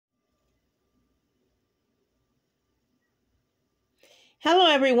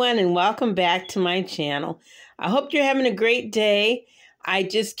Hello everyone and welcome back to my channel. I hope you're having a great day. I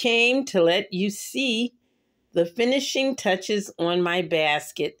just came to let you see the finishing touches on my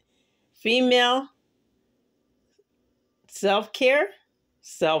basket. Female self-care,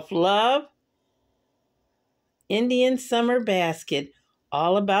 self-love, Indian summer basket.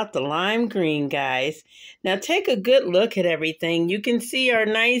 All about the lime green, guys. Now take a good look at everything. You can see our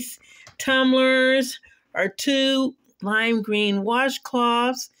nice tumblers, our two lime green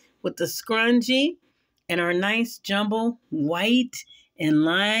washcloths with the scrunchie, and our nice jumbo white and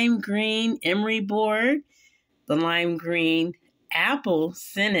lime green emery board, the lime green apple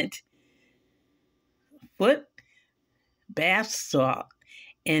scented foot bath salt.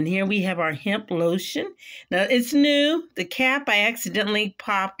 And here we have our hemp lotion. Now, it's new. The cap, I accidentally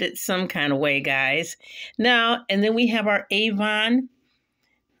popped it some kind of way, guys. Now, and then we have our Avon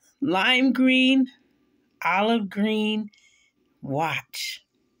lime green, olive green watch.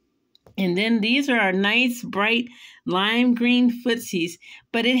 And then these are our nice, bright lime green footsies,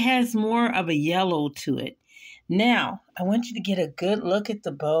 but it has more of a yellow to it. Now, I want you to get a good look at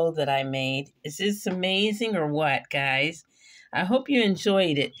the bow that I made. Is this amazing or what, guys? I hope you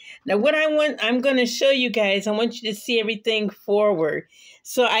enjoyed it. Now, what I'm going to show you guys, I want you to see everything forward.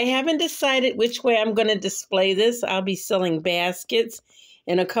 So I haven't decided which way I'm going to display this. I'll be selling baskets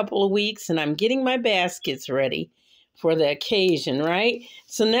in a couple of weeks, and I'm getting my baskets ready for the occasion, right?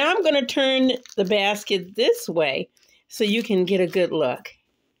 So now I'm going to turn the basket this way so you can get a good look.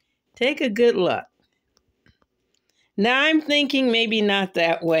 Take a good look. Now I'm thinking maybe not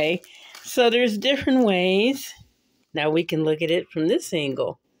that way. So there's different ways. Now we can look at it from this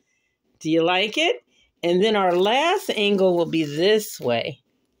angle. Do you like it? And then our last angle will be this way.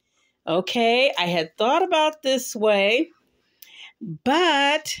 Okay, I had thought about this way,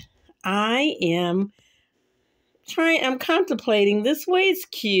 but I'm contemplating this way is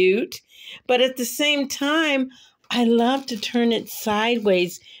cute, but at the same time, I love to turn it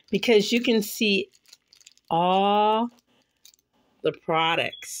sideways because you can see all the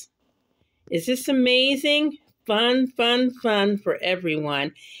products. Is this amazing? Fun, fun, fun for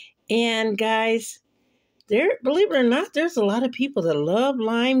everyone. And guys, believe it or not, there's a lot of people that love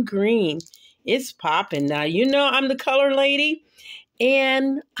lime green. It's popping now. You know I'm the color lady,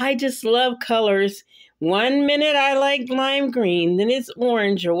 and I just love colors. One minute I like lime green, then it's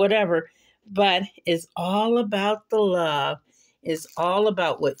orange or whatever, but it's all about the love. It's all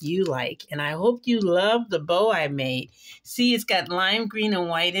about what you like, and I hope you love the bow I made. See, it's got lime green and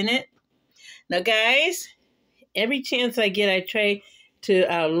white in it. Now, guys, every chance I get, I try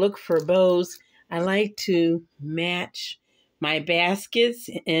to look for bows. I like to match my baskets,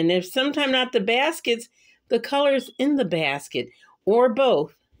 and if sometimes not the baskets, the colors in the basket, or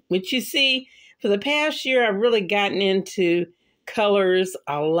both. Which you see, for the past year, I've really gotten into colors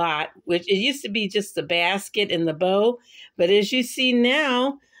a lot, which it used to be just the basket and the bow. But as you see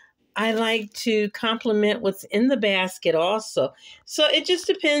now, I like to complement what's in the basket also. So it just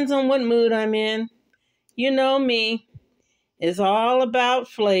depends on what mood I'm in. You know me. It's all about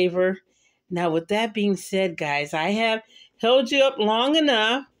flavor. Now, with that being said, guys, I have held you up long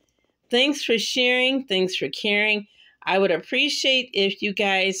enough. Thanks for sharing. Thanks for caring. I would appreciate if you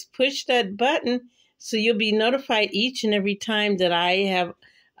guys push that button so you'll be notified each and every time that I have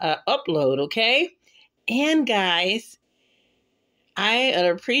upload, okay? And guys, I would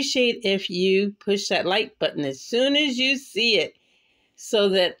appreciate if you push that like button as soon as you see it so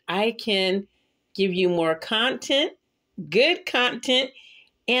that I can give you more content, good content,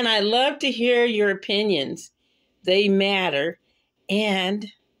 and I love to hear your opinions. They matter. And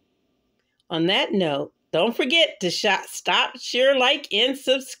on that note, don't forget to stop, share, like, and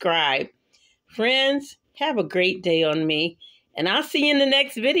subscribe. Friends, have a great day on me, and I'll see you in the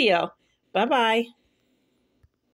next video. Bye-bye.